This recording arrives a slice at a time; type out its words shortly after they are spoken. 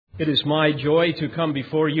It is my joy to come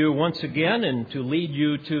before you once again and to lead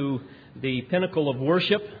you to the pinnacle of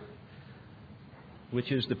worship,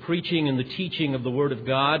 which is the preaching and the teaching of the Word of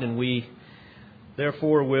God, and we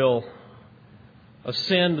therefore will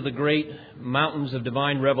ascend the great mountains of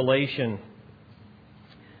divine revelation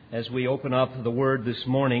as we open up the Word this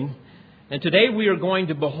morning. And today we are going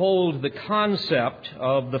to behold the concept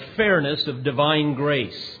of the fairness of divine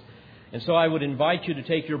grace. And so I would invite you to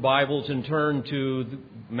take your Bibles and turn to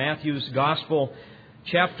Matthew's Gospel,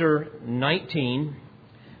 chapter 19.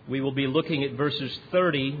 We will be looking at verses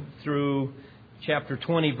 30 through chapter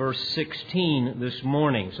 20, verse 16 this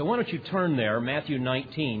morning. So why don't you turn there, Matthew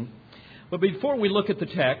 19. But before we look at the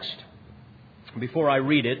text, before I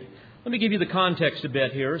read it, let me give you the context a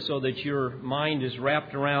bit here so that your mind is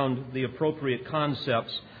wrapped around the appropriate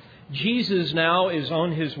concepts. Jesus now is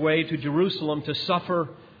on his way to Jerusalem to suffer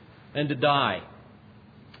and to die.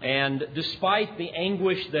 And despite the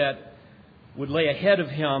anguish that would lay ahead of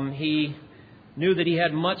him, he knew that he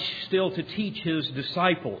had much still to teach his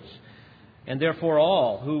disciples, and therefore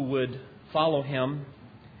all who would follow him.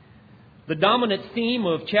 The dominant theme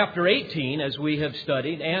of chapter 18, as we have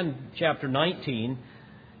studied, and chapter 19,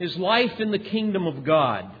 is life in the kingdom of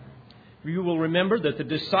God. You will remember that the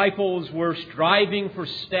disciples were striving for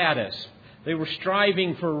status. They were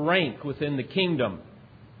striving for rank within the kingdom,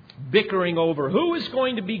 bickering over who is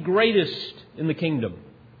going to be greatest in the kingdom.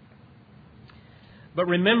 But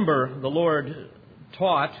remember, the Lord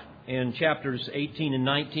taught in chapters 18 and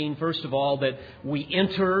 19, first of all, that we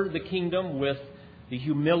enter the kingdom with the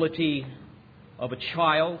humility of a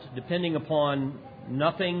child, depending upon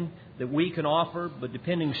nothing that we can offer, but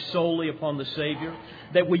depending solely upon the Savior.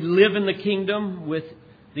 That we live in the kingdom with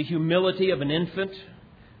the humility of an infant.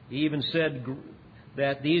 He even said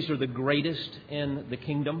that these are the greatest in the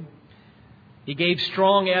kingdom. He gave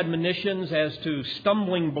strong admonitions as to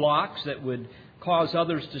stumbling blocks that would cause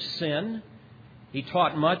others to sin. He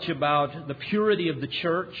taught much about the purity of the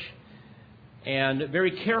church and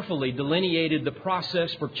very carefully delineated the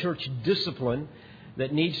process for church discipline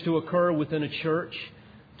that needs to occur within a church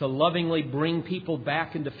to lovingly bring people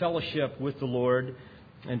back into fellowship with the Lord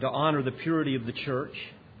and to honor the purity of the church.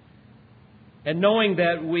 And knowing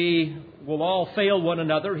that we will all fail one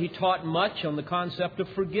another, he taught much on the concept of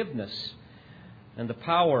forgiveness and the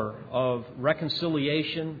power of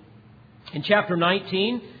reconciliation. In chapter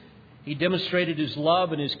 19, he demonstrated his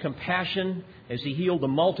love and his compassion as he healed the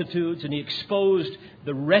multitudes, and he exposed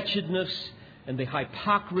the wretchedness and the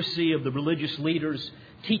hypocrisy of the religious leaders,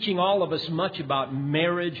 teaching all of us much about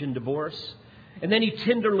marriage and divorce. And then he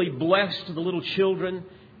tenderly blessed the little children,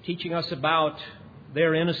 teaching us about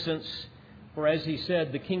their innocence. For as he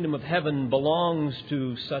said, the kingdom of heaven belongs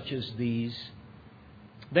to such as these.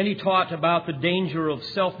 Then he taught about the danger of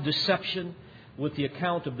self-deception with the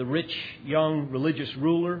account of the rich young religious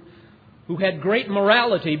ruler who had great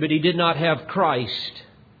morality, but he did not have Christ.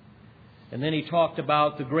 And then he talked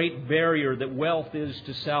about the great barrier that wealth is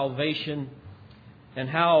to salvation and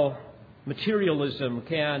how materialism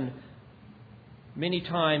can many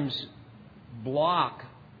times block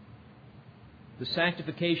the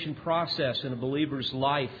sanctification process in a believer's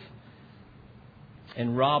life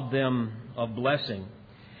and rob them of blessing.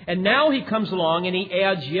 And now he comes along and he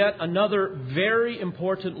adds yet another very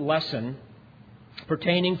important lesson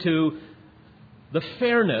pertaining to the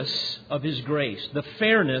fairness of his grace, the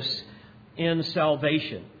fairness in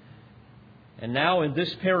salvation. And now in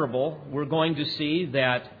this parable, we're going to see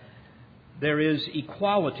that there is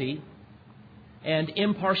equality and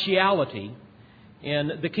impartiality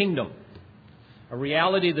in the kingdom. A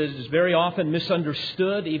reality that is very often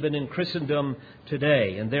misunderstood even in Christendom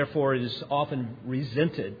today, and therefore is often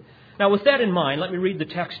resented. Now with that in mind, let me read the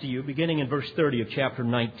text to you beginning in verse 30 of chapter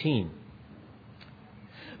 19.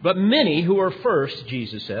 But many who are first,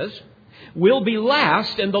 Jesus says, will be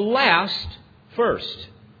last, and the last first.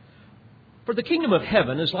 For the kingdom of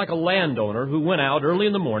heaven is like a landowner who went out early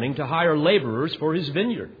in the morning to hire laborers for his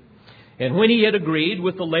vineyard. And when he had agreed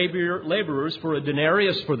with the laborers for a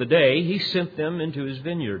denarius for the day, he sent them into his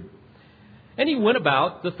vineyard. And he went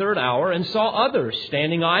about the third hour and saw others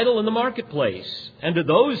standing idle in the marketplace. And to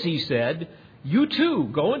those he said, "You too,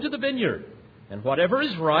 go into the vineyard, and whatever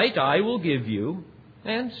is right I will give you."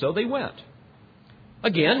 And so they went.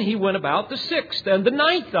 Again, he went about the 6th and the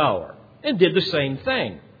 9th hour and did the same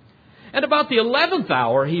thing. And about the 11th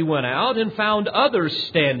hour he went out and found others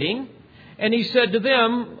standing. And he said to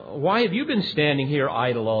them, "Why have you been standing here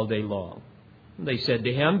idle all day long?" And they said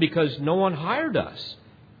to him, "Because no one hired us."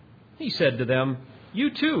 He said to them, "You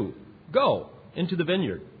too, go into the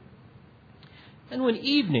vineyard." And when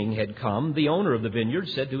evening had come, the owner of the vineyard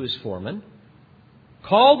said to his foreman,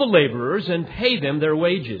 Call the laborers and pay them their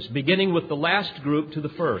wages, beginning with the last group to the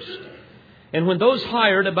first. And when those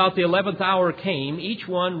hired about the 11th hour came, each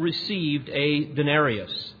one received a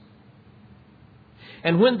denarius.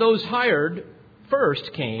 And when those hired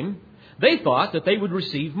first came, they thought that they would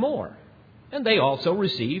receive more. And they also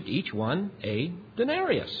received each one a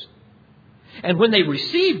denarius. And when they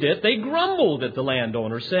received it, they grumbled at the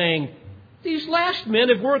landowner, saying, "These last men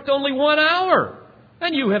have worked only 1 hour,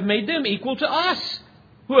 and you have made them equal to us,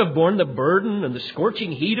 who have borne the burden and the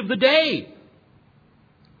scorching heat of the day."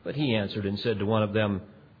 But he answered and said to one of them,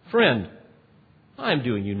 "Friend, I am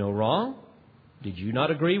doing you no wrong. Did you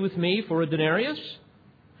not agree with me for a denarius?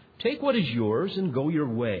 Take what is yours and go your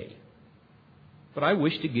way. But I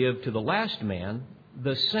wish to give to the last man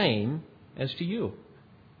the same as to you.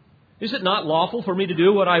 Is it not lawful for me to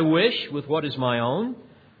do what I wish with what is my own?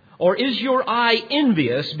 Or is your eye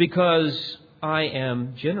envious because I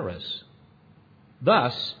am generous?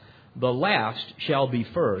 Thus the last shall be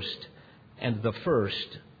first, and the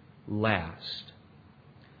first last."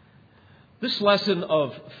 This lesson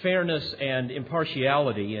of fairness and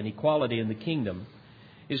impartiality and equality in the kingdom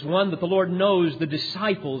is one that the Lord knows the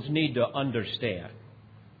disciples need to understand.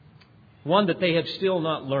 One that they have still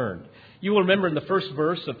not learned. You will remember in the first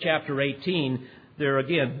verse of chapter 18, they're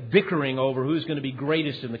again bickering over who's going to be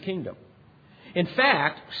greatest in the kingdom. In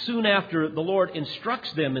fact, soon after the Lord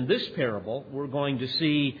instructs them in this parable, we're going to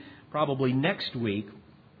see probably next week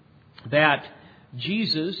that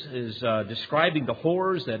Jesus is describing the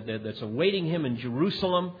horrors that's awaiting him in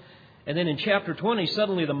Jerusalem. And then in chapter 20,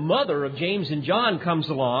 suddenly the mother of James and John comes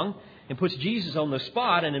along and puts Jesus on the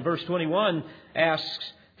spot. And in verse 21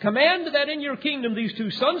 asks, "Command that in your kingdom these 2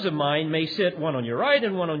 sons of mine may sit, one on your right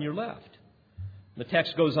and one on your left." The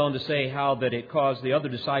text goes on to say how that it caused the other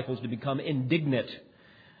disciples to become indignant.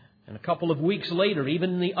 And a couple of weeks later, even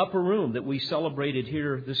in the upper room that we celebrated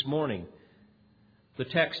here this morning, the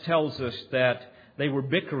text tells us that they were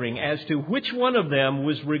bickering as to which one of them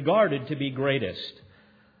was regarded to be greatest.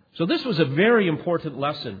 So this was a very important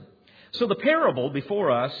lesson. So the parable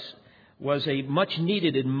before us was a much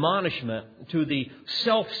needed admonishment to the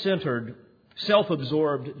self-centered,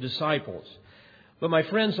 self-absorbed disciples. But my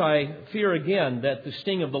friends, I fear again that the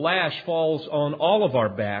sting of the lash falls on all of our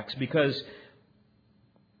backs, because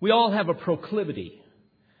we all have a proclivity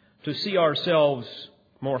to see ourselves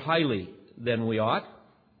more highly than we ought.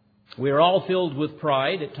 We are all filled with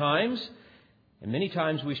pride at times, and many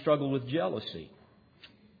times we struggle with jealousy.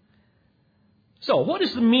 So, what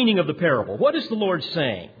is the meaning of the parable? What is the Lord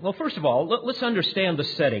saying? Well, first of all, let's understand the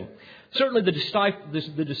setting. Certainly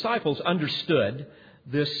the disciples understood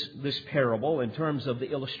this parable in terms of the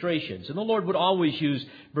illustrations. And the Lord would always use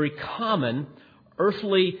very common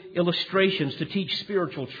earthly illustrations to teach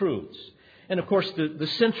spiritual truths. And of course, the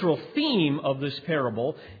central theme of this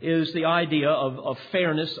parable is the idea of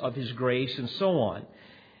fairness, of His grace, and so on.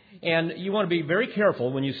 And you want to be very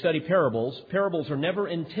careful when you study parables. Parables are never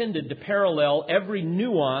intended to parallel every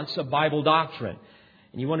nuance of Bible doctrine.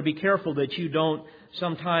 And you want to be careful that you don't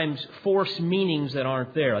sometimes force meanings that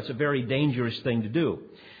aren't there. That's a very dangerous thing to do.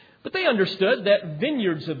 But they understood that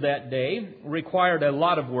vineyards of that day required a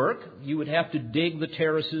lot of work. You would have to dig the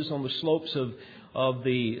terraces on the slopes of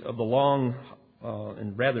the long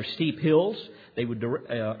and rather steep hills. They would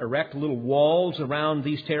erect little walls around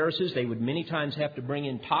these terraces. They would many times have to bring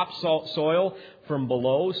in topsoil from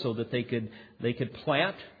below so that they could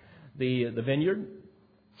plant the vineyard.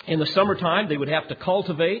 In the summertime, they would have to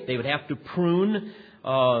cultivate. They would have to prune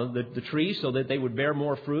the trees so that they would bear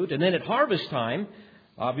more fruit. And then at harvest time,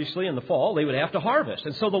 obviously in the fall, they would have to harvest.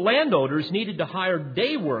 And so the landowners needed to hire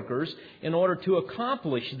day workers in order to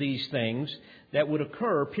accomplish these things that would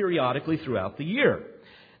occur periodically throughout the year.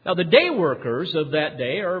 Now, the day workers of that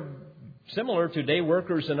day are similar to day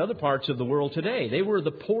workers in other parts of the world today. They were the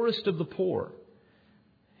poorest of the poor.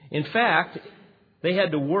 In fact, they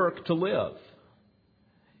had to work to live.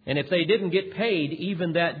 And if they didn't get paid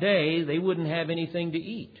even that day, they wouldn't have anything to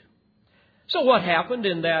eat. So what happened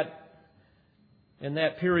in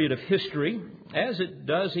that period of history, as it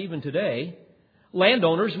does even today,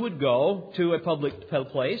 landowners would go to a public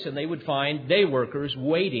place and they would find day workers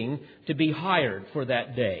waiting to be hired for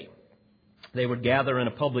that day. They would gather in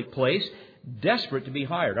a public place, desperate to be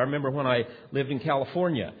hired. I remember when I lived in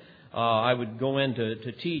California, I would go in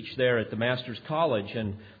to teach there at the Master's College,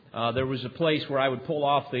 and there was a place where I would pull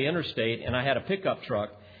off the interstate, and I had a pickup truck,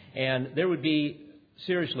 and there would be,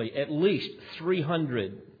 seriously, at least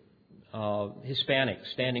 300 Hispanics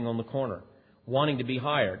standing on the corner wanting to be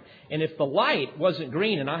hired. And if the light wasn't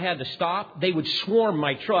green and I had to stop, they would swarm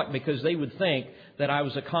my truck because they would think that I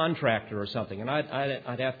was a contractor or something. And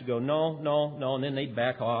I'd have to go, no, and then they'd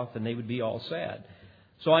back off and they would be all sad.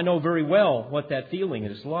 So I know very well what that feeling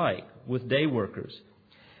is like with day workers.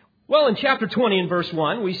 Well, in chapter 20 and verse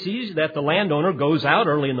 1, we see that the landowner goes out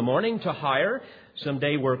early in the morning to hire some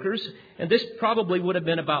day workers. And this probably would have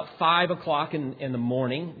been about 5 o'clock in the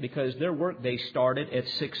morning because their work day started at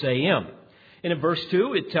 6 a.m. And in verse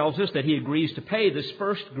 2, it tells us that he agrees to pay this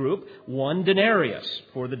first group 1 denarius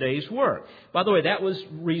for the day's work. By the way, that was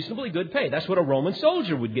reasonably good pay. That's what a Roman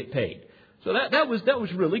soldier would get paid. So that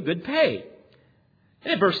was really good pay.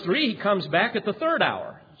 And in verse 3, he comes back at the third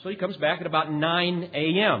hour. So he comes back at about 9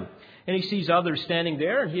 a.m. And he sees others standing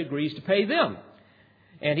there, and he agrees to pay them.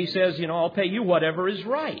 And he says, I'll pay you whatever is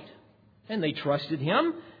right. And they trusted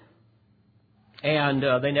him. And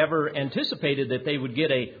they never anticipated that they would get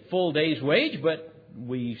a full day's wage, but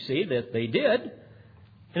we see that they did.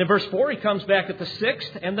 And in verse 4, he comes back at the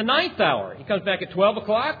 6th and the 9th hour. He comes back at 12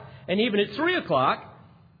 o'clock and even at 3 o'clock,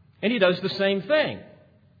 and he does the same thing.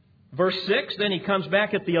 Verse 6, then he comes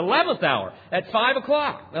back at the 11th hour, at 5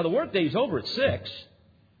 o'clock. Now, the workday's over at 6.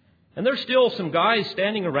 And there's still some guys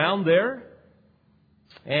standing around there.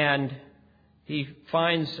 And he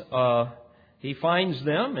finds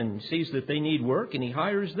them and sees that they need work, and he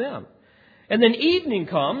hires them. And then evening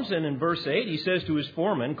comes, and in verse 8, he says to his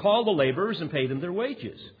foreman, call the laborers and pay them their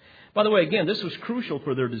wages. By the way, again, this was crucial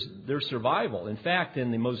for their survival. In fact,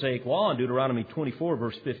 in the Mosaic Law in Deuteronomy 24,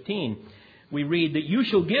 verse 15, we read that you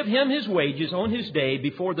shall give him his wages on his day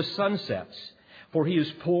before the sun sets, for he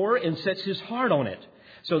is poor and sets his heart on it,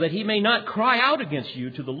 so that he may not cry out against you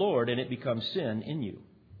to the Lord, and it becomes sin in you.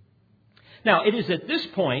 Now, it is at this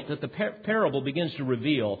point that the parable begins to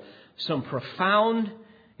reveal some profound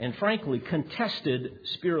and, frankly, contested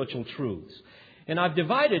spiritual truths. And I've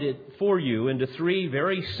divided it for you into 3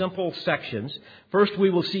 very simple sections. First, we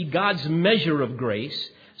will see God's measure of grace.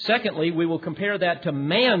 Secondly, we will compare that to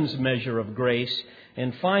man's measure of grace.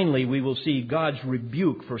 And finally, we will see God's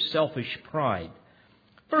rebuke for selfish pride.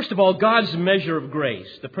 First of all, God's measure of grace.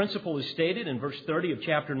 The principle is stated in verse 30 of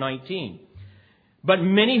chapter 19. But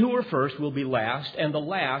many who are first will be last, and the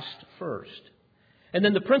last first. And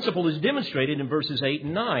then the principle is demonstrated in verses 8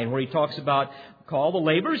 and 9, where he talks about call the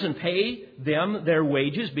laborers and pay them their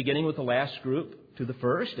wages, beginning with the last group to the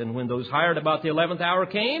first. And when those hired about the 11th hour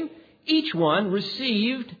came, each one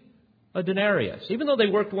received a denarius, even though they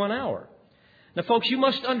worked 1 hour. Now, folks, you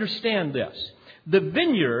must understand this. The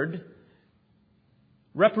vineyard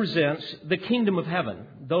represents the kingdom of heaven,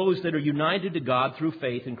 those that are united to God through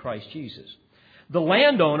faith in Christ Jesus. The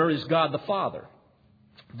landowner is God the Father.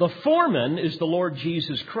 The foreman is the Lord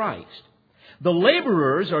Jesus Christ. The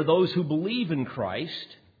laborers are those who believe in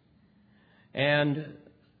Christ. And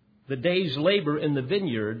the day's labor in the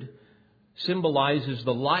vineyard symbolizes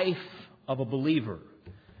the life of a believer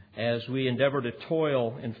as we endeavor to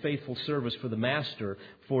toil in faithful service for the master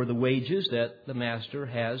for the wages that the master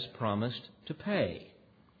has promised to pay.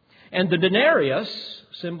 And the denarius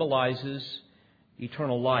symbolizes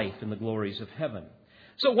eternal life in the glories of heaven.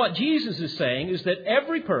 So what Jesus is saying is that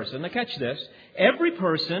every person, now catch this, every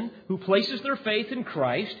person who places their faith in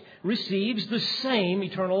Christ receives the same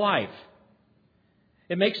eternal life.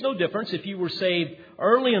 It makes no difference if you were saved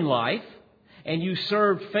early in life and you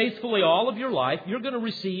served faithfully all of your life, you're going to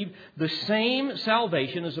receive the same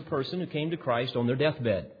salvation as a person who came to Christ on their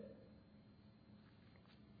deathbed.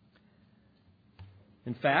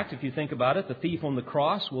 In fact, if you think about it, the thief on the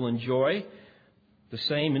cross will enjoy the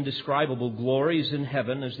same indescribable glories in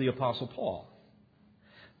heaven as the Apostle Paul.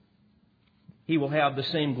 He will have the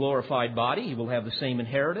same glorified body. He will have the same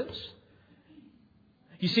inheritance.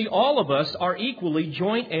 You see, all of us are equally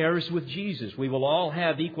joint heirs with Jesus. We will all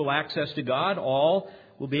have equal access to God. All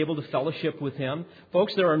will be able to fellowship with Him.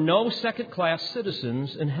 Folks, there are no second-class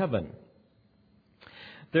citizens in heaven.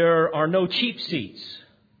 There are no cheap seats.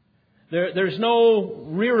 There's no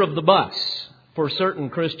rear of the bus for certain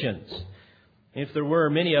Christians. If there were,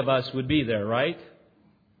 many of us would be there, right?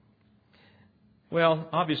 Well,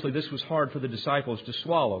 obviously this was hard for the disciples to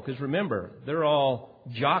swallow, because remember, they're all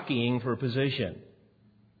jockeying for a position.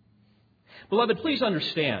 Beloved, please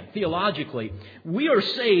understand, theologically, we are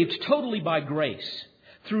saved totally by grace,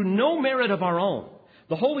 through no merit of our own.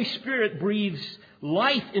 The Holy Spirit breathes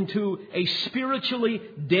life into a spiritually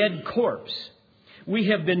dead corpse. We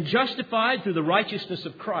have been justified through the righteousness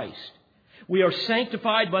of Christ. We are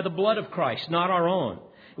sanctified by the blood of Christ, not our own.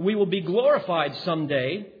 We will be glorified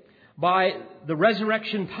someday by the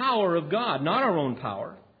resurrection power of God, not our own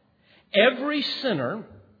power. Every sinner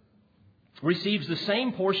receives the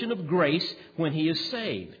same portion of grace when he is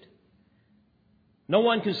saved. No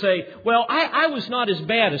one can say, well, I was not as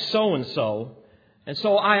bad as so-and-so, And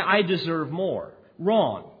so I deserve more.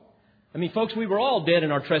 Wrong. I mean, folks, we were all dead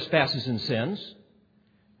in our trespasses and sins.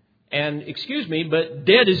 And, excuse me, but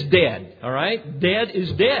dead is dead, all right? Dead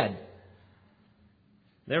is dead.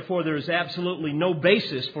 Therefore, there is absolutely no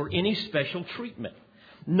basis for any special treatment.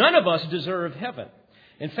 None of us deserve heaven.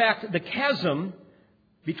 In fact, the chasm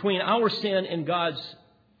between our sin and God's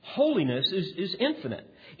holiness is infinite.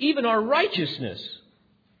 Even our righteousness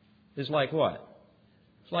is like what?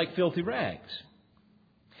 It's like filthy rags.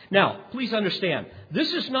 Now, please understand,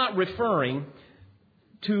 this is not referring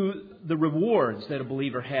to the rewards that a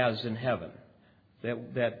believer has in heaven.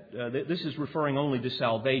 This is referring only to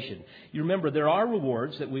salvation. You remember, there are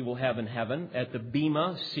rewards that we will have in heaven at the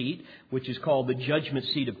Bema seat, which is called the judgment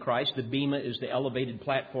seat of Christ. The Bema is the elevated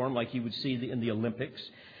platform like you would see in the Olympics.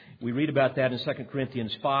 We read about that in 2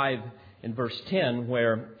 Corinthians 5 and verse 10,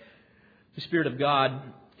 where the Spirit of God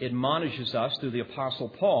admonishes us through the Apostle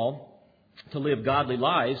Paul to live godly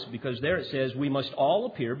lives, because there it says we must all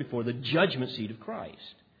appear before the judgment seat of Christ.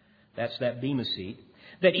 That's that Bema seat.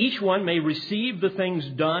 That each one may receive the things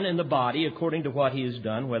done in the body according to what he has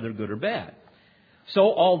done, whether good or bad.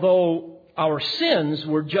 So although our sins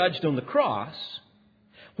were judged on the cross,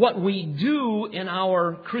 what we do in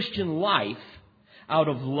our Christian life out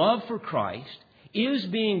of love for Christ is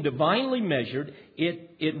being divinely measured.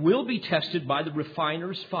 It will be tested by the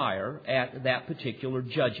refiner's fire at that particular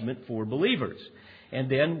judgment for believers.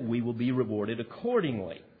 And then we will be rewarded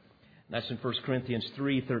accordingly. That's in 1 Corinthians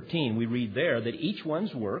 3:13. We read there that each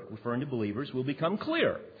one's work, referring to believers, will become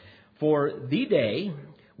clear. For the day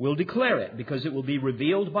will declare it, because it will be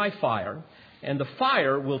revealed by fire. And the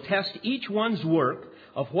fire will test each one's work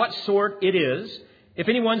of what sort it is. If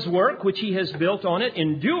anyone's work, which he has built on it,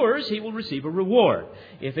 endures, he will receive a reward.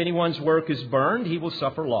 If anyone's work is burned, he will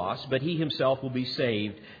suffer loss, but he himself will be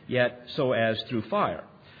saved, yet so as through fire.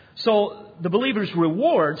 So the believer's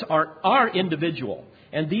rewards are individual.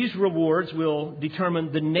 And these rewards will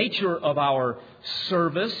determine the nature of our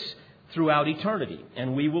service throughout eternity.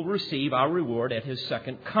 And we will receive our reward at His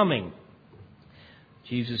second coming.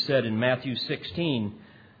 Jesus said in Matthew 16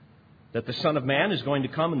 that the Son of Man is going to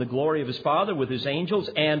come in the glory of His Father with His angels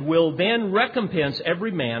and will then recompense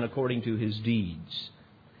every man according to his deeds.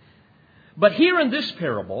 But here in this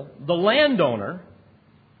parable,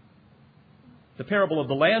 the parable of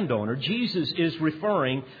the landowner, Jesus is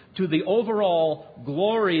referring to the overall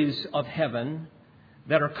glories of heaven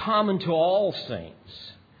that are common to all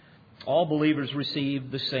saints. All believers receive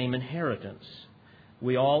the same inheritance.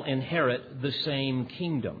 We all inherit the same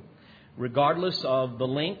kingdom. Regardless of the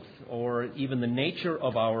length or even the nature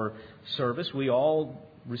of our service, we all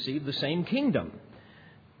receive the same kingdom.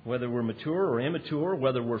 Whether we're mature or immature,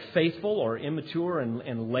 whether we're faithful or immature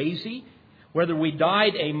and lazy, whether we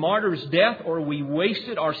died a martyr's death or we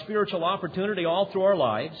wasted our spiritual opportunity all through our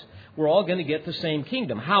lives, we're all going to get the same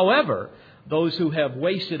kingdom. However, those who have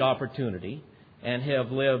wasted opportunity and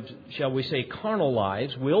have lived, shall we say, carnal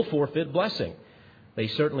lives will forfeit blessing. They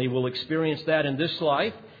certainly will experience that in this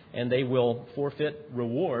life, and they will forfeit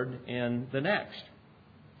reward in the next.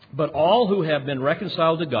 But all who have been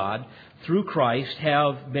reconciled to God through Christ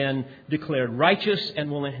have been declared righteous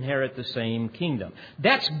and will inherit the same kingdom.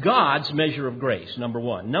 That's God's measure of grace, number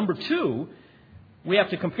one. Number two, we have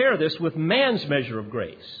to compare this with man's measure of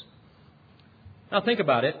grace. Now think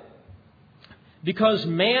about it. Because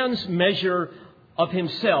man's measure of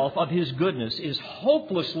himself, of his goodness, is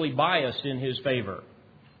hopelessly biased in his favor,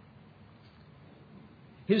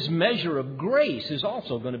 his measure of grace is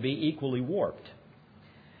also going to be equally warped.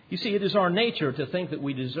 You see, it is our nature to think that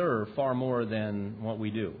we deserve far more than what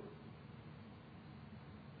we do.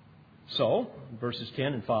 So, verses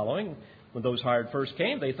 10 and following, when those hired first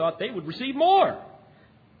came, they thought they would receive more.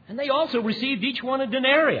 And they also received each one a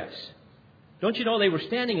denarius. Don't you know they were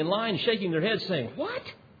standing in line shaking their heads saying, "What?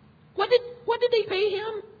 What did they pay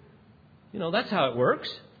him?" You know, that's how it works.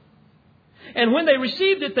 And when they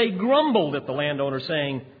received it, they grumbled at the landowner,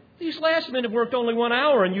 saying, "These last men have worked only 1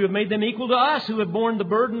 hour, and you have made them equal to us who have borne the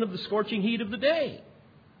burden of the scorching heat of the day."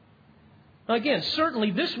 Now again,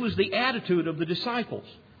 certainly this was the attitude of the disciples.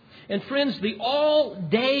 And friends, the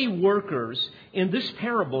all-day workers in this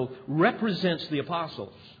parable represents the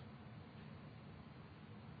apostles.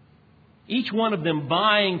 Each one of them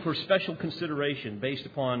vying for special consideration based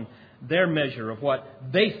upon their measure of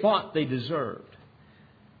what they thought they deserved.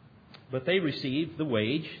 But they received the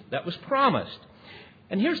wage that was promised.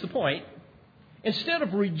 And here's the point. Instead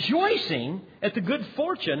of rejoicing at the good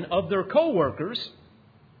fortune of their co-workers,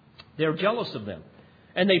 they're jealous of them.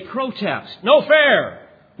 And they protest. "No fair!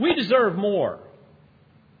 We deserve more."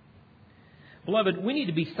 Beloved, we need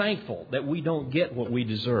to be thankful that we don't get what we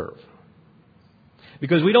deserve.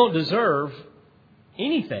 Because we don't deserve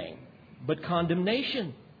anything but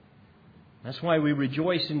condemnation. That's why we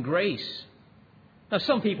rejoice in grace. Now,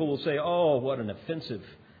 some people will say, oh, what an offensive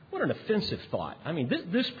thought. I mean,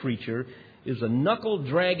 this preacher is a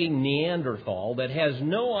knuckle-dragging Neanderthal that has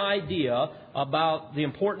no idea about the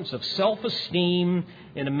importance of self-esteem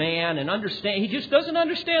in a man and he just doesn't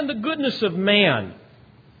understand the goodness of man.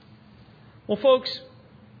 Well, folks,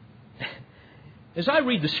 as I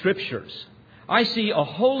read the Scriptures, I see a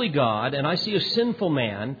holy God and I see a sinful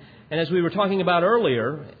man. And as we were talking about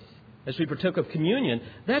earlier, as we partook of communion,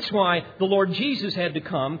 that's why the Lord Jesus had to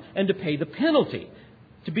come and to pay the penalty,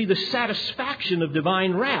 to be the satisfaction of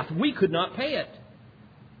divine wrath. We could not pay it.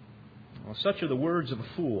 Well, such are the words of a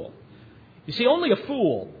fool. You see, only a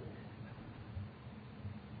fool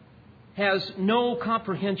has no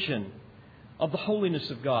comprehension of the holiness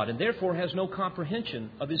of God and therefore has no comprehension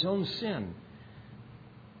of his own sin.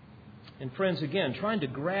 And friends, again, trying to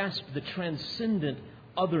grasp the transcendent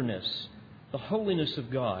otherness, the holiness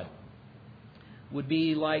of God, would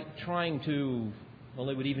be like trying to, well,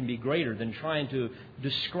 it would even be greater than trying to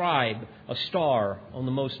describe a star on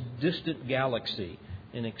the most distant galaxy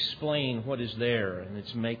and explain what is there and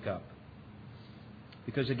its makeup.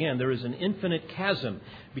 Because again, there is an infinite chasm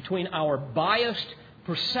between our biased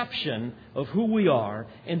perception of who we are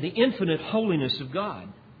and the infinite holiness of God.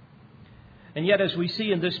 And yet, as we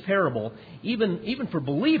see in this parable, even for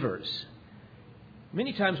believers,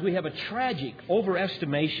 many times we have a tragic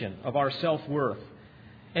overestimation of our self-worth.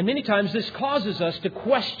 And many times this causes us to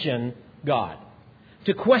question God,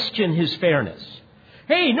 to question His fairness.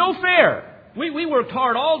 Hey, no fair! We worked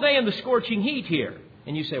hard all day in the scorching heat here.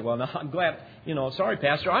 And you say, well, no, I'm glad, sorry,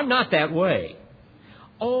 Pastor, I'm not that way.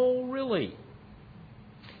 Oh, really?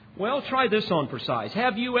 Well, try this on for size.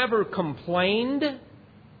 Have you ever complained?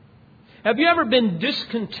 Have you ever been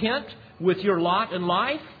discontent with your lot in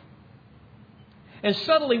life? And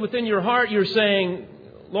suddenly within your heart you're saying,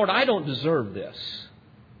 Lord, I don't deserve this.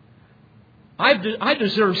 I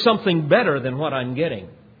deserve something better than what I'm getting.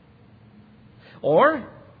 Or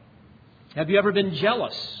have you ever been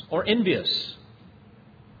jealous or envious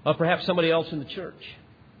of perhaps somebody else in the church?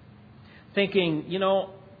 Thinking,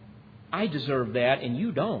 I deserve that and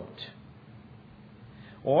you don't.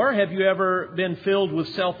 Or have you ever been filled with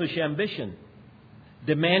selfish ambition,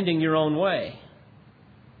 demanding your own way?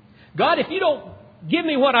 God, if you don't give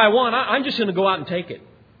me what I want, I'm just going to go out and take it.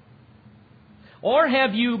 Or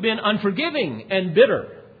have you been unforgiving and bitter?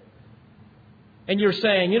 And you're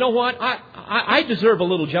saying, you know what, I deserve a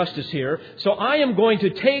little justice here, so I am going to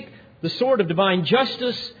take the sword of divine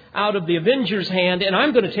justice out of the avenger's hand and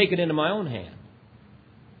I'm going to take it into my own hand.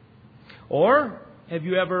 Or have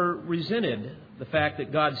you ever resented the fact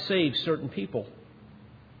that God saves certain people?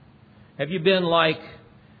 Have you been like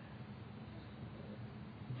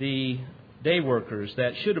the day workers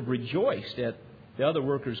that should have rejoiced at the other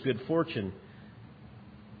workers' good fortune?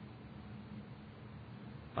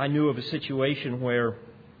 I knew of a situation where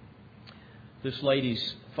this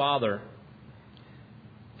lady's father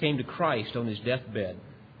came to Christ on his deathbed.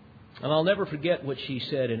 And I'll never forget what she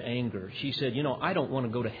said in anger. She said, I don't want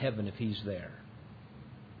to go to heaven if he's there.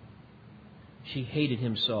 She hated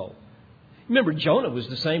him so. Remember, Jonah was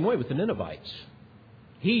the same way with the Ninevites.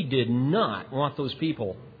 He did not want those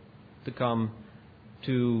people to come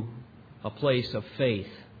to a place of faith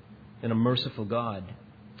in a merciful God.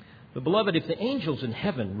 But beloved, if the angels in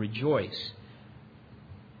heaven rejoice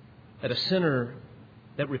at a sinner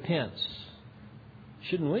that repents,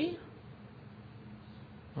 shouldn't we?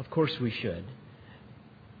 Of course we should.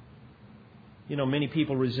 Many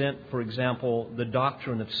people resent, for example, the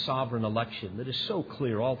doctrine of sovereign election that is so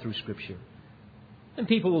clear all through Scripture. And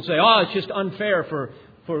people will say, it's just unfair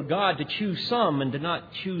for God to choose some and to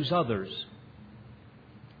not choose others.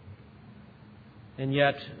 And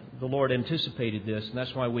yet, the Lord anticipated this, and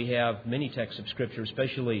that's why we have many texts of Scripture,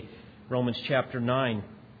 especially Romans chapter 9,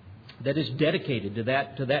 that is dedicated to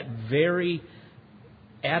that very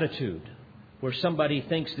attitude where somebody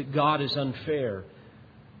thinks that God is unfair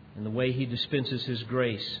in the way He dispenses His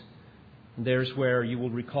grace. And there's where you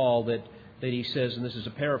will recall that He says, and this is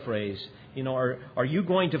a paraphrase, are you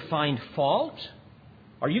going to find fault?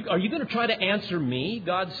 Are you going to try to answer me,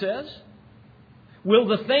 God says? Will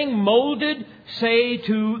the thing molded say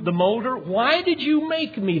to the molder, why did you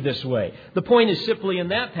make me this way? The point is simply in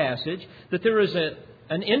that passage that there is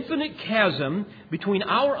an infinite chasm between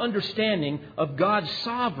our understanding of God's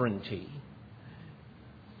sovereignty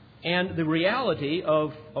and the reality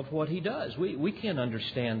of what He does. We can't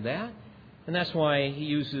understand that. And that's why He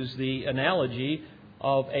uses the analogy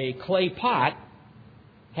of a clay pot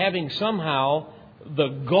having somehow the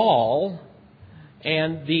gall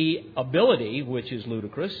and the ability, which is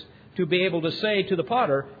ludicrous, to be able to say to the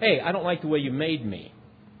potter, hey, I don't like the way you made me.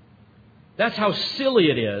 That's how silly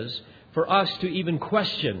it is for us to even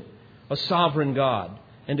question a sovereign God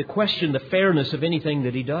and to question the fairness of anything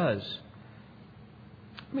that He does.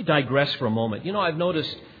 Let me digress for a moment. You know, I've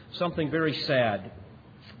noticed something very sad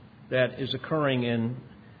that is occurring in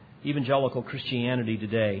evangelical Christianity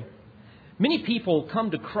today. Many people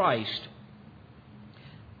come to Christ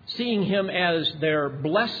seeing Him as their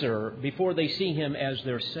blesser before they see Him as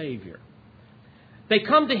their Savior. They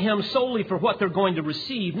come to Him solely for what they're going to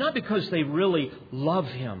receive, not because they really love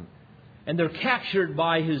Him and they're captured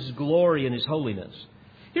by His glory and His holiness.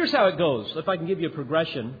 Here's how it goes, if I can give you a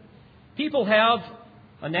progression. People have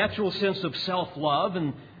a natural sense of self-love,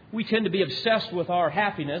 and we tend to be obsessed with our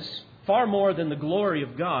happiness far more than the glory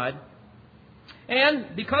of God.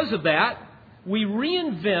 And because of that, we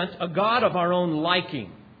reinvent a God of our own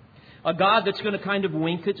liking. A God that's going to kind of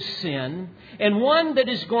wink at sin, and one that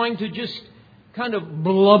is going to just kind of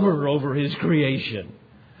blubber over His creation.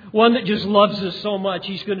 One that just loves us so much,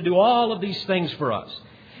 He's going to do all of these things for us.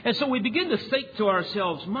 And so we begin to think to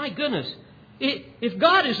ourselves, my goodness, if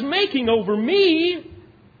God is making over me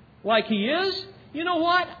like He is, you know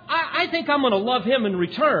what? I think I'm going to love Him in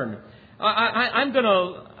return. I'm going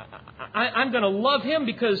to love Him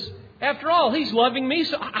because, after all, He's loving me.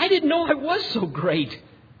 So I didn't know I was so great.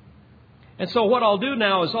 And so what I'll do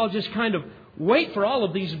now is I'll just kind of wait for all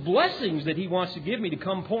of these blessings that He wants to give me to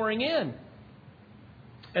come pouring in.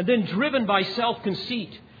 And then, driven by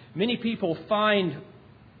self-conceit, many people find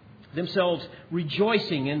themselves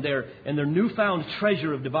rejoicing in their newfound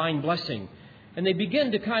treasure of divine blessing. And they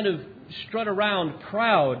begin to kind of strut around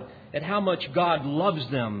proud at how much God loves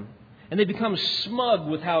them. And they become smug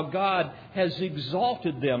with how God has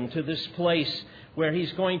exalted them to this place where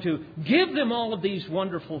He's going to give them all of these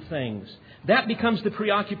wonderful things. That becomes the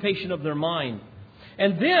preoccupation of their mind.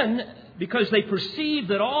 And then, because they perceive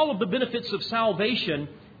that all of the benefits of salvation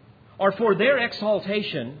are for their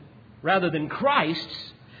exaltation rather than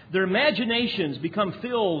Christ's, their imaginations become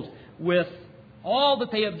filled with all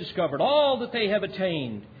that they have discovered, all that they have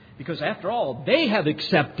attained. Because after all, they have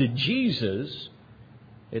accepted Jesus.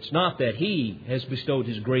 It's not that He has bestowed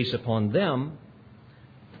His grace upon them.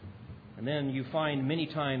 And then you find many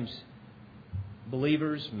times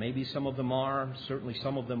believers, maybe some of them are, certainly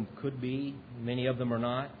some of them could be, many of them are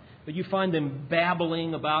not. But you find them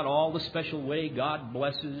babbling about all the special way God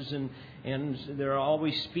blesses, and they're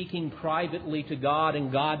always speaking privately to God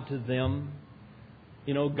and God to them.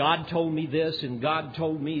 You know, God told me this and God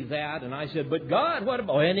told me that. And I said, but God, what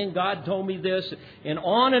about? And then God told me this. And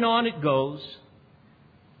on it goes.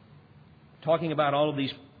 Talking about all of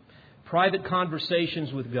these private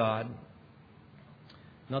conversations with God.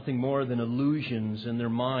 Nothing more than illusions in their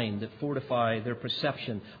mind that fortify their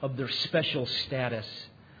perception of their special status.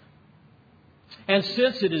 And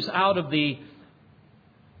since it is out of the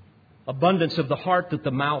abundance of the heart that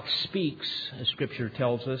the mouth speaks, as Scripture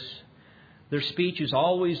tells us, their speech is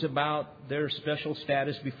always about their special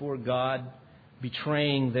status before God,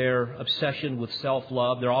 betraying their obsession with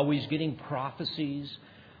self-love. They're always getting prophecies,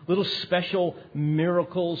 little special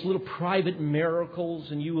miracles, little private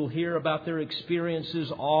miracles, and you will hear about their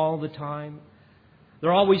experiences all the time.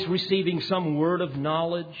 They're always receiving some word of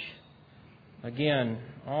knowledge. Again,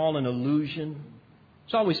 all an illusion.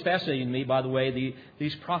 It's always fascinating to me, by the way,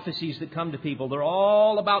 these prophecies that come to people. They're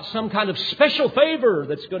all about some kind of special favor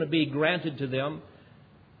that's going to be granted to them.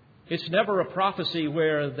 It's never a prophecy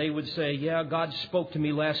where they would say, yeah, God spoke to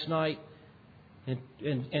me last night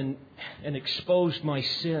and exposed my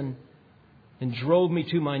sin and drove me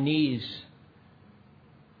to my knees.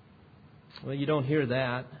 Well, you don't hear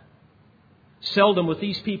that. Seldom with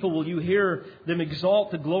these people will you hear them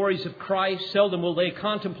exalt the glories of Christ. Seldom will they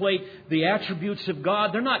contemplate the attributes of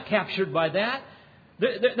God. They're not captured by that.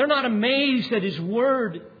 They're not amazed at His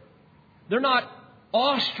Word. They're not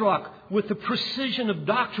awestruck with the precision of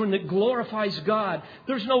doctrine that glorifies God.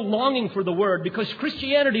 There's no longing for the Word because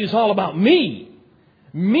Christianity is all about me.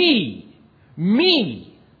 Me.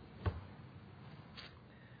 Me.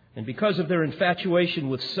 And because of their infatuation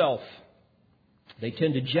with self, they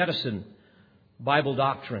tend to jettison Bible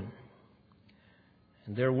doctrine.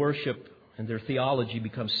 And their worship and their theology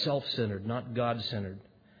becomes self-centered, not God-centered.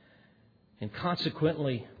 And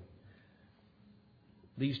consequently,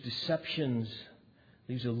 these deceptions,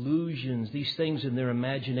 these illusions, these things in their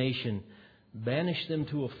imagination banish them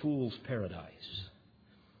to a fool's paradise.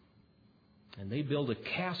 And they build a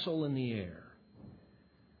castle in the air.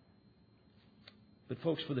 But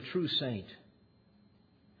folks, for the true saint,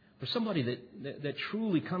 for somebody that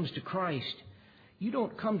truly comes to Christ, you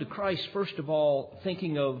don't come to Christ, first of all,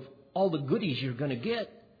 thinking of all the goodies you're going to get.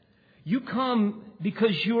 You come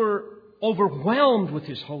because you're overwhelmed with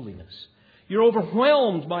His holiness. You're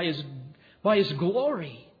overwhelmed by His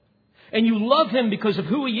glory. And you love Him because of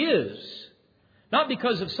who He is. Not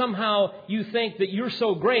because of somehow you think that you're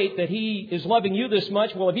so great that He is loving you this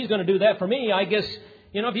much. Well, if He's going to do that for me, I guess,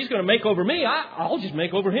 if He's going to make over me, I'll just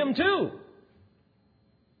make over Him too.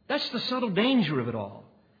 That's the subtle danger of it all.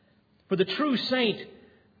 For the true saint,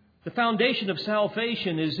 the foundation of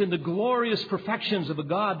salvation is in the glorious perfections of a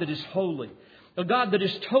God that is holy. A God that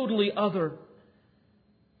is totally other.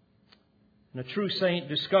 And a true saint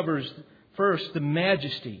discovers first the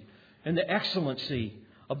majesty and the excellency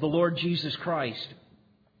of the Lord Jesus Christ.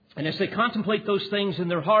 And as they contemplate those things in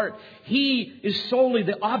their heart, He is solely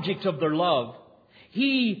the object of their love.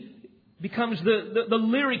 He becomes the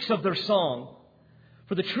lyrics of their song.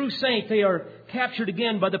 For the true saint, they are captured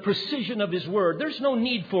again by the precision of His Word. There's no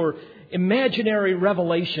need for imaginary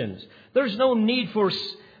revelations. There's no need for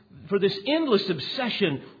this endless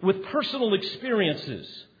obsession with personal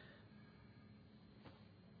experiences.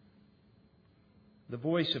 The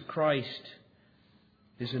voice of Christ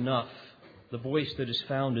is enough. The voice that is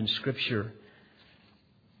found in Scripture.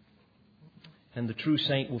 And the true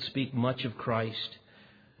saint will speak much of Christ.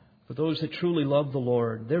 For those that truly love the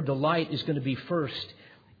Lord, their delight is going to be first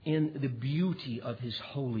in the beauty of His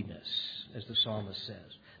holiness, as the psalmist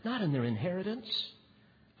says. Not in their inheritance.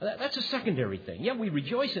 That's a secondary thing. Yeah, we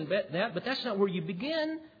rejoice in that, but that's not where you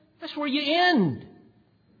begin. That's where you end.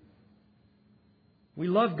 We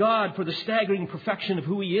love God for the staggering perfection of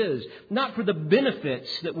who He is, not for the benefits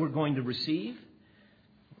that we're going to receive.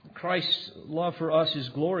 Christ's love for us is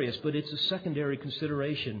glorious, but it's a secondary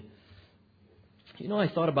consideration. I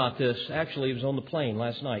thought about this. Actually, it was on the plane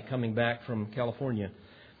last night coming back from California.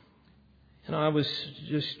 And I was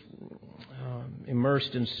just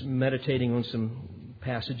immersed in meditating on some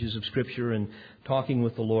passages of Scripture and talking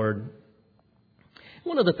with the Lord.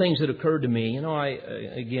 One of the things that occurred to me,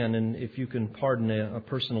 and if you can pardon a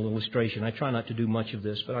personal illustration, I try not to do much of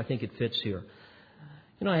this, but I think it fits here.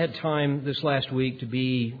 I had time this last week to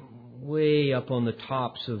be way up on the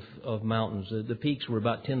tops of mountains. The peaks were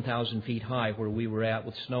about 10,000 feet high where we were at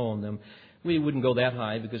with snow on them. We wouldn't go that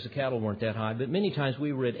high because the cattle weren't that high, but many times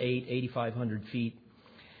we were at 8,500 feet.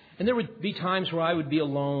 And there would be times where I would be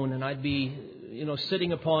alone and I'd be,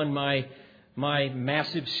 sitting upon my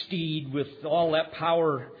massive steed with all that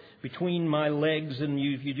power between my legs, and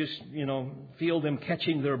you just, feel them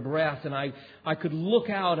catching their breath. And I could look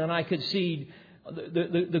out and I could see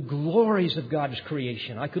the glories of God's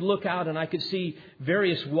creation. I could look out and I could see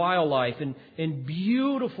various wildlife and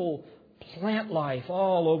beautiful plant life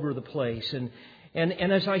all over the place. And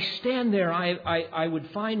as I stand there, I would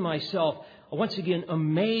find myself once again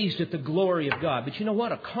amazed at the glory of God. But you know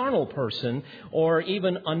what? A carnal person or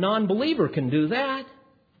even a non-believer can do that.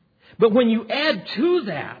 But when you add to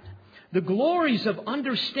that the glories of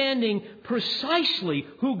understanding precisely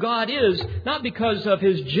who God is, not because of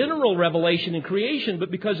His general revelation in creation,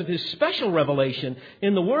 but because of His special revelation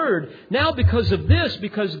in the Word. Now because of this,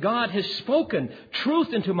 because God has spoken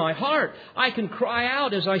truth into my heart, I can cry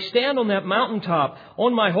out as I stand on that mountaintop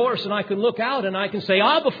on my horse, and I can look out and I can say,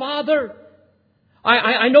 Abba, Father.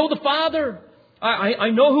 I know the Father.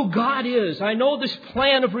 I know who God is. I know this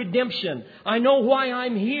plan of redemption. I know why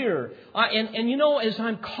I'm here. As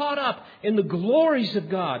I'm caught up in the glories of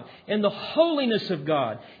God and the holiness of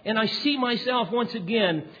God, and I see myself once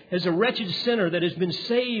again as a wretched sinner that has been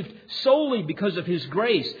saved solely because of His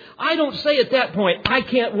grace, I don't say at that point, I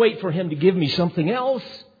can't wait for Him to give me something else.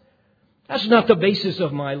 That's not the basis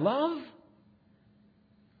of my love.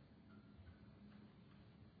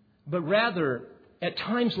 But rather, at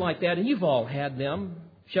times like that, and you've all had them,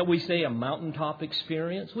 shall we say a mountaintop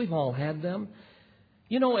experience? We've all had them.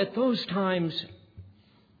 At those times,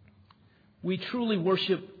 we truly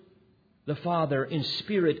worship the Father in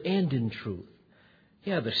spirit and in truth.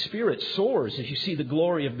 Yeah, the spirit soars as you see the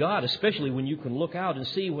glory of God, especially when you can look out and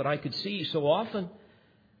see what I could see so often.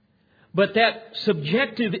 But that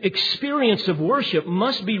subjective experience of worship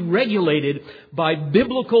must be regulated by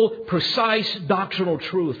biblical, precise doctrinal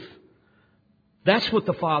truth. That's what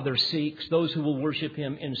the Father seeks, those who will worship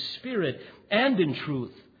Him in spirit and in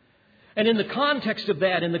truth. And in the context of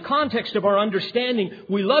that, in the context of our understanding,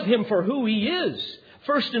 we love Him for who He is,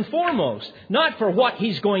 first and foremost, not for what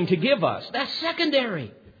He's going to give us. That's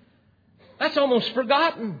secondary. That's almost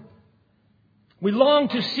forgotten. We long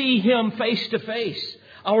to see Him face to face.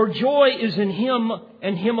 Our joy is in Him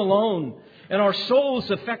and Him alone. And our soul's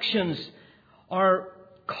affections are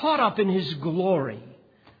caught up in His glory.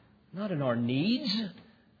 Not in our needs,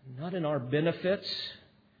 not in our benefits.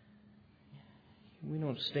 We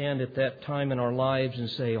don't stand at that time in our lives and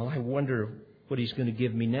say, "Oh, I wonder what He's going to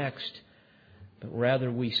give me next." But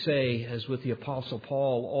rather we say, as with the Apostle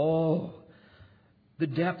Paul, "Oh, the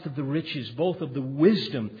depth of the riches, both of the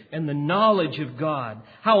wisdom and the knowledge of God.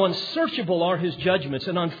 How unsearchable are His judgments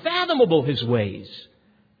and unfathomable His ways."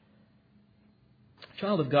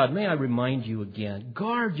 Child of God, may I remind you again,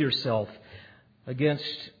 guard yourself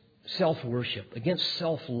against self-worship, against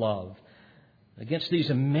self-love, against these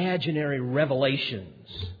imaginary revelations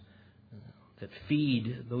that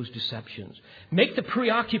feed those deceptions. Make the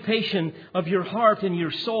preoccupation of your heart and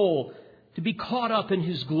your soul to be caught up in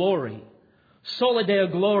His glory. Sola Deo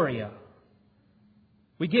Gloria.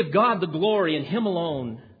 We give God the glory and Him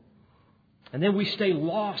alone. And then we stay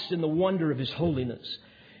lost in the wonder of His holiness.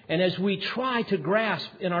 And as we try to grasp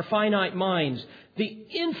in our finite minds the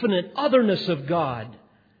infinite otherness of God,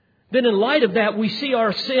 then in light of that we see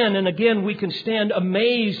our sin, and again we can stand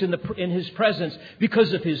amazed in His presence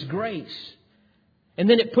because of His grace. And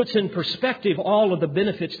then it puts in perspective all of the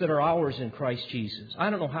benefits that are ours in Christ Jesus. I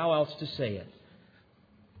don't know how else to say it.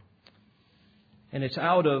 And it's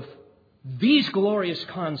out of these glorious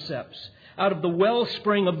concepts, out of the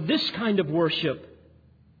wellspring of this kind of worship,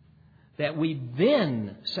 that we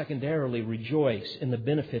then secondarily rejoice in the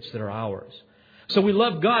benefits that are ours. So we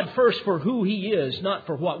love God first for who He is, not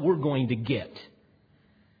for what we're going to get.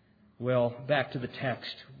 Well, back to the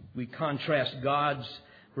text. We contrast God's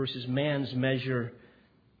versus man's measure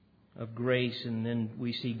of grace, and then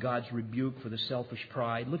we see God's rebuke for the selfish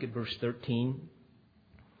pride. Look at verse 13.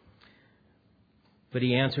 But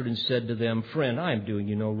He answered and said to them, "Friend, I am doing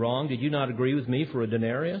you no wrong. Did you not agree with me for a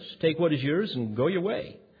denarius? Take what is yours and go your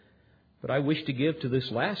way. But I wish to give to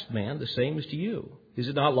this last man the same as to you. Is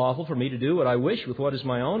it not lawful for me to do what I wish with what is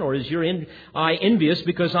my own? Or is your eye envious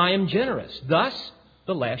because I am generous? Thus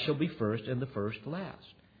the last shall be first and the first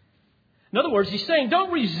last." In other words, He's saying,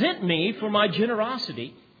 don't resent me for my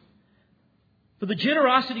generosity, for the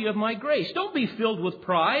generosity of my grace. Don't be filled with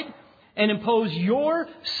pride and impose your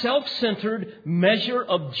self-centered measure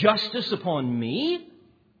of justice upon me.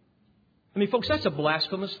 I mean, folks, that's a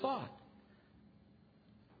blasphemous thought.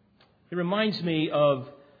 It reminds me of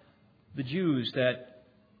the Jews that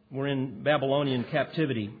were in Babylonian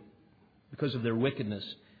captivity because of their wickedness.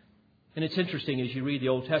 And it's interesting, as you read the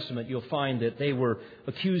Old Testament, you'll find that they were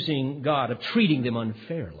accusing God of treating them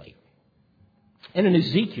unfairly. And in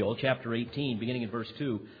Ezekiel chapter 18, beginning in verse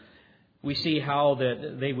 2, we see how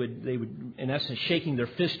that they would, in essence, shaking their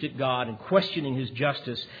fist at God and questioning His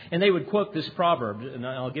justice. And they would quote this proverb, and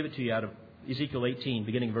I'll give it to you out of Ezekiel 18,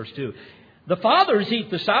 beginning in verse 2. "The fathers eat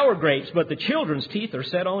the sour grapes, but the children's teeth are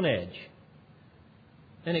set on edge."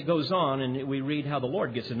 And it goes on, and we read how the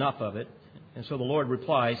Lord gets enough of it. And so the Lord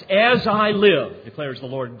replies, "As I live, declares the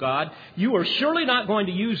Lord God, you are surely not going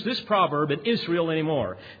to use this proverb in Israel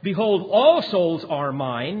anymore. Behold, all souls are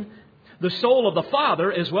mine. The soul of the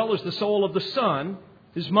Father, as well as the soul of the Son,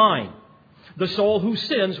 is mine. The soul who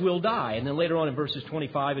sins will die." And then later on in verses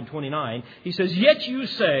 25 and 29, He says, "Yet you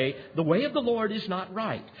say, the way of the Lord is not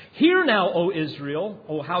right. Hear now, O Israel,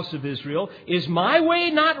 O house of Israel, is my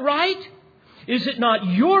way not right? Is it not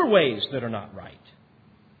your ways that are not right?"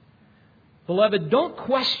 Beloved, don't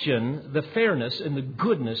question the fairness and the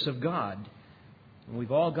goodness of God. And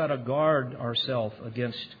we've all got to guard ourselves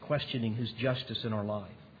against questioning His justice in our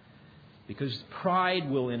life. Because pride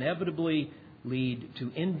will inevitably lead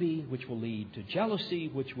to envy, which will lead to jealousy,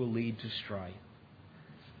 which will lead to strife.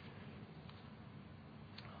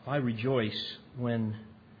 I rejoice when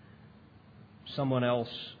someone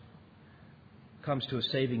else comes to a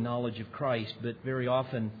saving knowledge of Christ, but very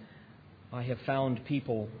often I have found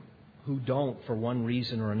people who don't for one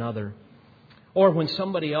reason or another. Or when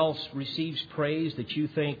somebody else receives praise that you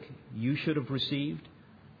think you should have received.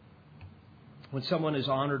 When someone is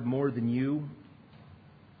honored more than you.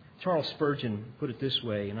 Charles Spurgeon put it this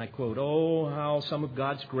way, and I quote, "Oh, how some of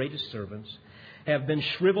God's greatest servants have been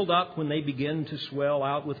shriveled up when they begin to swell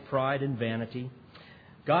out with pride and vanity.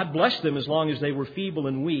 God blessed them as long as they were feeble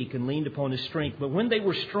and weak and leaned upon His strength. But when they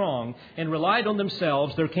were strong and relied on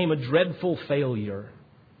themselves, there came a dreadful failure.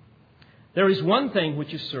 There is one thing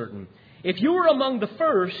which is certain. If you are among the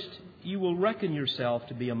first, you will reckon yourself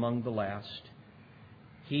to be among the last.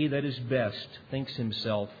 He that is best thinks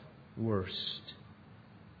himself worst."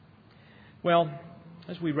 Well,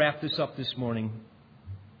 as we wrap this up this morning,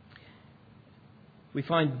 we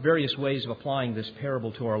find various ways of applying this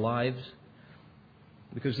parable to our lives,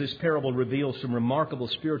 because this parable reveals some remarkable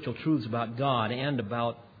spiritual truths about God and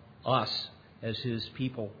about us as His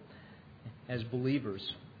people, as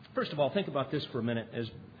believers. First of all, think about this for a minute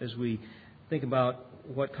as we think about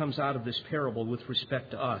what comes out of this parable with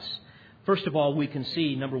respect to us. First of all, we can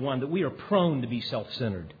see, number one, that we are prone to be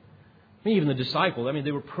self-centered. Even the disciples,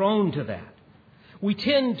 they were prone to that. We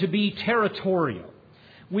tend to be territorial.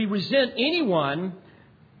 We resent anyone,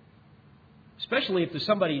 especially if there's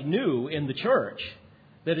somebody new in the church,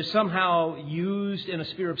 that is somehow used in a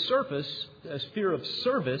sphere of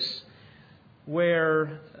service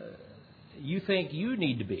where you think you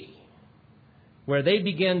need to be, where they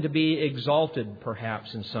begin to be exalted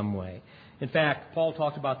perhaps in some way. In fact, Paul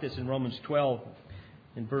talked about this in Romans 12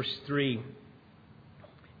 in verse 3.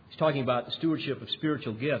 He's talking about the stewardship of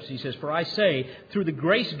spiritual gifts. He says, "For I say, through the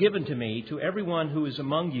grace given to me, to everyone who is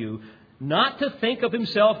among you, not to think of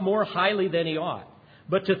himself more highly than he ought,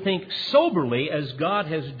 but to think soberly as God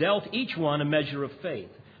has dealt each one a measure of faith,"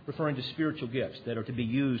 referring to spiritual gifts that are to be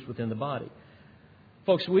used within the body.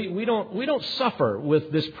 Folks, we don't suffer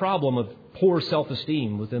with this problem of poor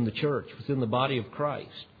self-esteem within the church, within the body of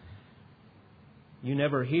Christ. You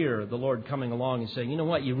never hear the Lord coming along and saying, "You know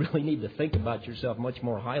what, you really need to think about yourself much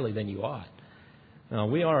more highly than you ought." No,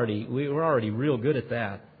 we're already real good at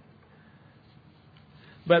that.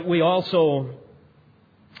 But we also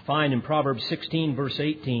find in Proverbs 16, verse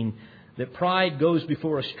 18, that pride goes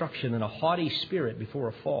before destruction and a haughty spirit before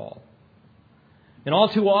a fall. And all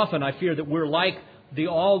too often, I fear that we're like the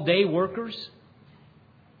all-day workers.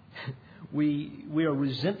 We are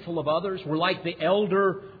resentful of others. We're like the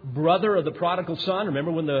elder brother of the prodigal son. Remember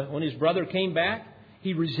when his brother came back?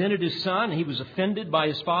 He resented his son. He was offended by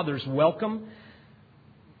his father's welcome.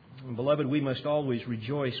 And beloved, we must always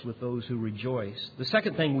rejoice with those who rejoice. The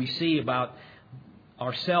second thing we see about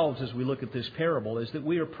ourselves as we look at this parable is that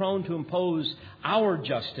we are prone to impose our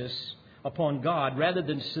justice upon God rather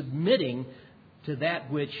than submitting to that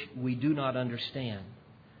which we do not understand.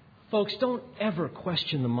 Folks, don't ever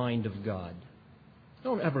question the mind of God.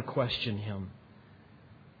 Don't ever question Him.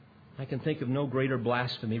 I can think of no greater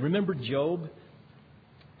blasphemy. Remember Job?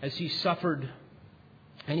 As he suffered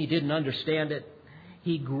and he didn't understand it,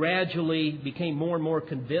 he gradually became more and more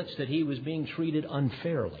convinced that he was being treated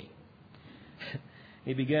unfairly.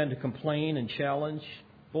 He began to complain and challenge.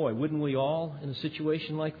 Boy, wouldn't we all in a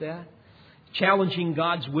situation like that? Challenging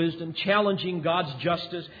God's wisdom, challenging God's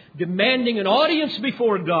justice, demanding an audience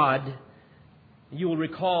before God. You will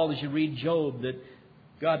recall as you read Job that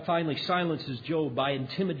God finally silences Job by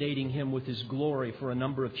intimidating him with His glory for a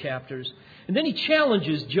number of chapters. And then He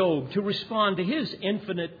challenges Job to respond to His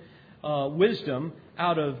infinite wisdom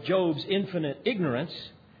out of Job's infinite ignorance.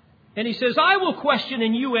 And He says, "I will question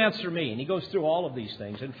and you answer me." And He goes through all of these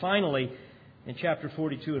things. And finally, in chapter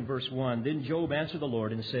 42 and verse 1, then Job answered the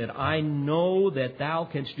Lord and said, "I know that Thou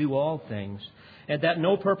canst do all things, and that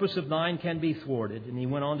no purpose of Thine can be thwarted." And he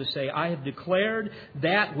went on to say, "I have declared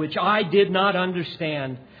that which I did not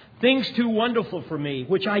understand, things too wonderful for me,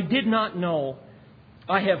 which I did not know.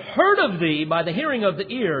 I have heard of Thee by the hearing of the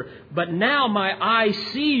ear, but now my eye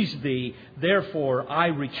sees Thee. Therefore I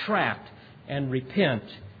retract and repent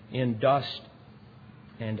in dust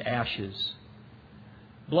and ashes."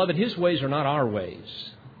 Beloved, His ways are not our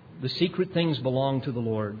ways. The secret things belong to the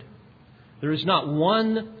Lord. There is not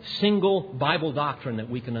one single Bible doctrine that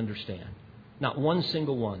we can understand. Not one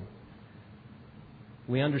single one.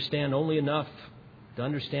 We understand only enough to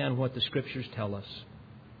understand what the Scriptures tell us.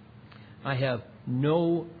 I have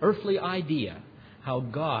no earthly idea how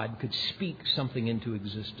God could speak something into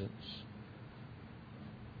existence.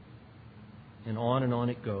 And on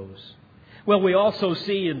it goes. Well, we also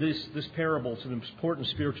see in this parable some important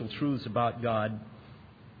spiritual truths about God.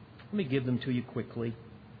 Let me give them to you quickly.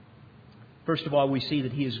 First of all, we see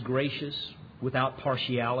that He is gracious without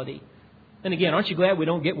partiality. And again, aren't you glad we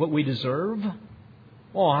don't get what we deserve?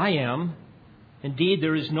 Oh, I am. Indeed,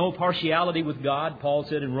 there is no partiality with God, Paul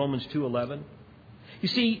said in Romans 2:11. You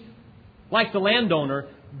see, like the landowner,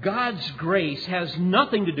 God's grace has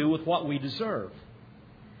nothing to do with what we deserve.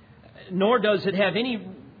 Nor does it have any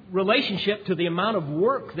relationship to the amount of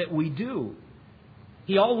work that we do.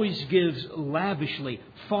 He always gives lavishly,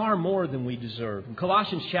 far more than we deserve. In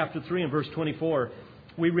Colossians chapter 3 and verse 24,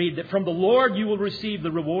 we read that from the Lord you will receive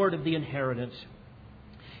the reward of the inheritance.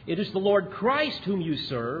 It is the Lord Christ whom you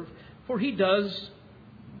serve, for who does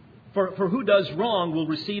wrong will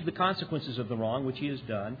receive the consequences of the wrong which he has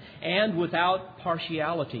done, and without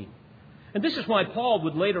partiality. And this is why Paul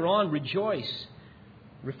would later on rejoice,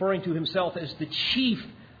 referring to himself as the chief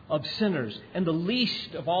of sinners and the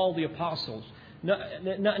least of all the apostles,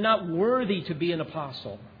 not worthy to be an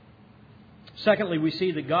apostle. Secondly, we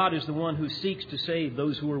see that God is the one who seeks to save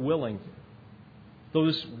those who are willing.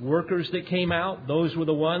 Those workers that came out, those were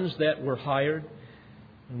the ones that were hired.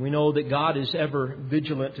 And we know that God is ever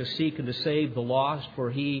vigilant to seek and to save the lost, for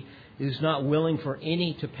He is not willing for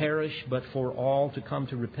any to perish, but for all to come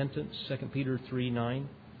to repentance. 2 Peter 3:9.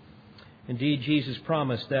 Indeed, Jesus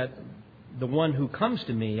promised that the one who comes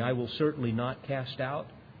to me, I will certainly not cast out.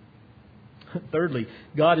 Thirdly,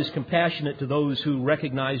 God is compassionate to those who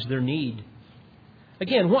recognize their need.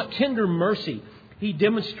 Again, what tender mercy He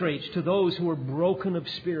demonstrates to those who are broken of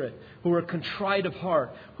spirit, who are contrite of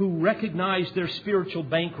heart, who recognize their spiritual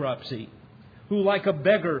bankruptcy, who like a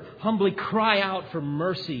beggar humbly cry out for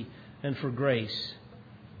mercy and for grace.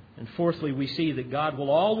 And fourthly, we see that God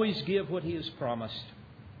will always give what He has promised.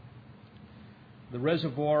 The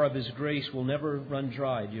reservoir of His grace will never run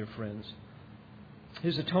dry, dear friends.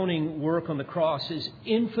 His atoning work on the cross is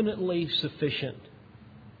infinitely sufficient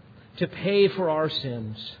to pay for our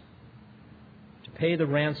sins, to pay the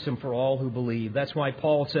ransom for all who believe. That's why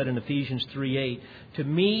Paul said in Ephesians 3:8, "To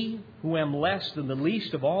me, who am less than the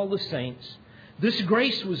least of all the saints, this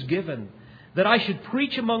grace was given, that I should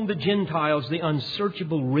preach among the Gentiles the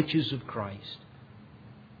unsearchable riches of Christ."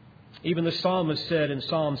 Even the psalmist said in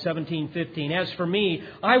Psalm 17:15, "As for me,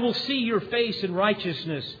 I will see your face in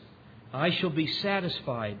righteousness. I shall be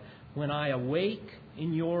satisfied when I awake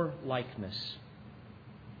in your likeness."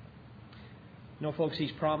 You know, folks,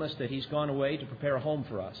 He's promised that He's gone away to prepare a home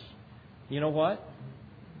for us. You know what?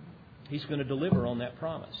 He's going to deliver on that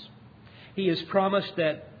promise. He has promised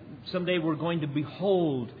that someday we're going to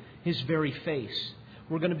behold His very face.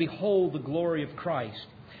 We're going to behold the glory of Christ.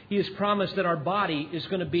 He has promised that our body is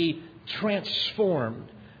going to be transformed.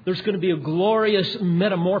 There's going to be a glorious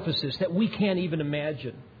metamorphosis that we can't even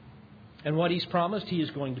imagine. And what He's promised, He is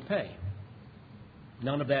going to pay.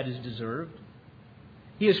 None of that is deserved.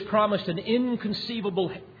 He has promised an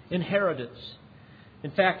inconceivable inheritance.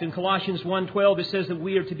 In fact, in Colossians 1:12, it says that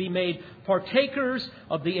we are to be made partakers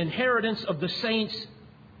of the inheritance of the saints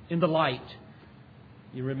in the light.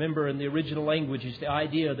 You remember in the original language is the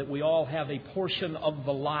idea that we all have a portion of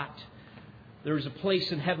the lot. There is a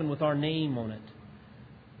place in heaven with our name on it.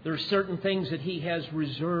 There are certain things that He has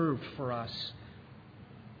reserved for us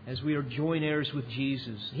as we are joint heirs with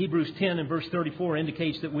Jesus. Hebrews 10 and verse 34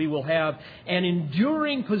 indicates that we will have an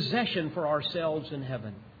enduring possession for ourselves in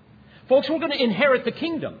heaven. Folks, we're going to inherit the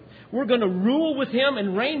kingdom. We're going to rule with Him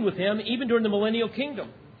and reign with Him even during the millennial kingdom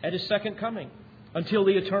at His second coming until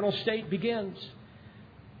the eternal state begins.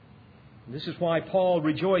 This is why Paul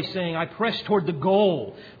rejoiced, saying, "I press toward the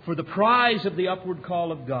goal for the prize of the upward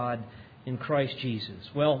call of God in Christ Jesus."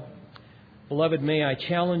 Well, beloved, may I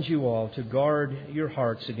challenge you all to guard your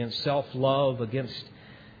hearts against self-love, against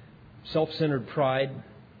self-centered pride.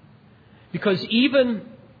 Because even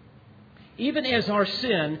as our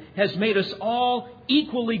sin has made us all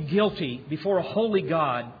equally guilty before a holy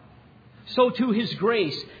God, so too His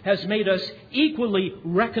grace has made us equally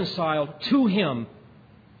reconciled to Him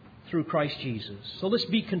through Christ Jesus. So let's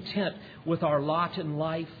be content with our lot in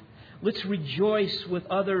life. Let's rejoice with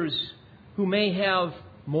others who may have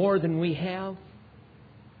more than we have,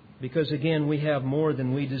 because again, we have more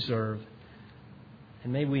than we deserve.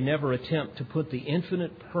 And may we never attempt to put the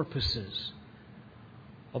infinite purposes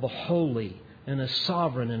of a holy and a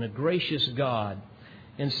sovereign and a gracious God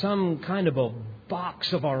in some kind of a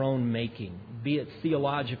box of our own making, be it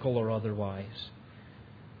theological or otherwise,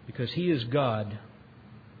 because He is God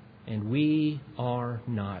and we are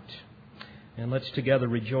not. And let's together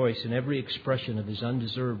rejoice in every expression of His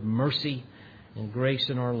undeserved mercy and grace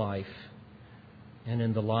in our life and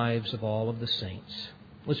in the lives of all of the saints.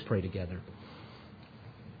 Let's pray together.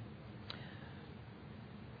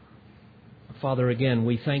 Father, again,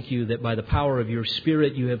 we thank You that by the power of Your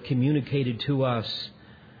Spirit You have communicated to us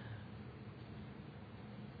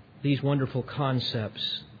these wonderful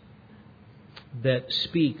concepts that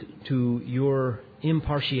speak to Your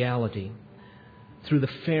impartiality through the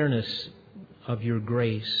fairness of Your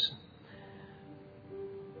grace.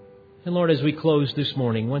 And Lord, as we close this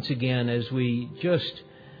morning, once again, as we just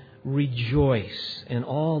rejoice in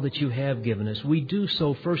all that You have given us, we do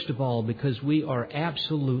so first of all because we are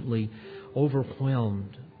absolutely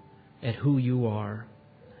overwhelmed at who You are.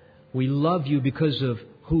 We love You because of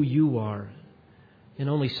who You are, and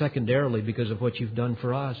only secondarily because of what You've done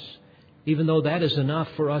for us, even though that is enough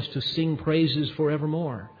for us to sing praises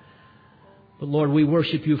forevermore. But Lord, we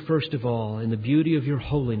worship You first of all in the beauty of Your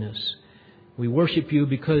holiness. We worship You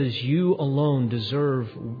because You alone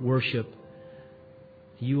deserve worship.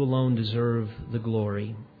 You alone deserve the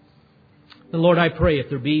glory. And Lord, I pray if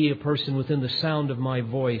there be a person within the sound of my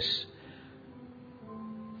voice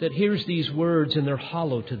that hears these words and they're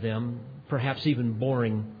hollow to them, perhaps even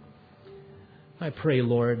boring, I pray,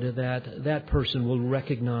 Lord, that that person will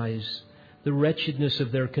recognize the wretchedness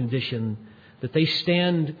of their condition, that they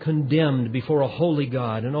stand condemned before a holy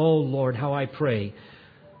God. And oh Lord, how I pray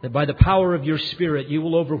that by the power of your Spirit you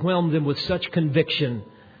will overwhelm them with such conviction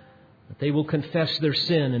that they will confess their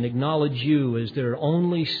sin and acknowledge you as their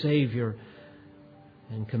only Savior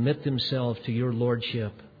and commit themselves to your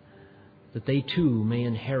Lordship, that they too may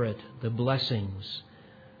inherit the blessings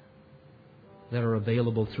that are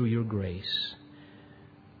available through your grace.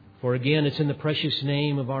 For again, it's in the precious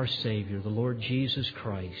name of our Savior, the Lord Jesus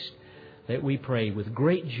Christ, that we pray with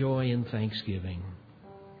great joy and thanksgiving.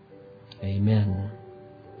 Amen.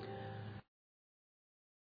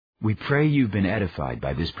 We pray you've been edified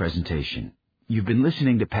by this presentation. You've been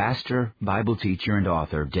listening to Pastor, Bible teacher, and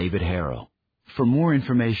author David Harrell. For more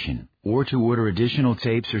information or to order additional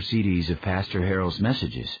tapes or CDs of Pastor Harrell's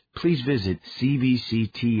messages, please visit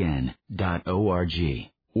cvctn.org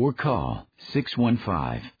or call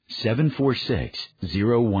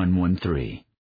 615-746-0113.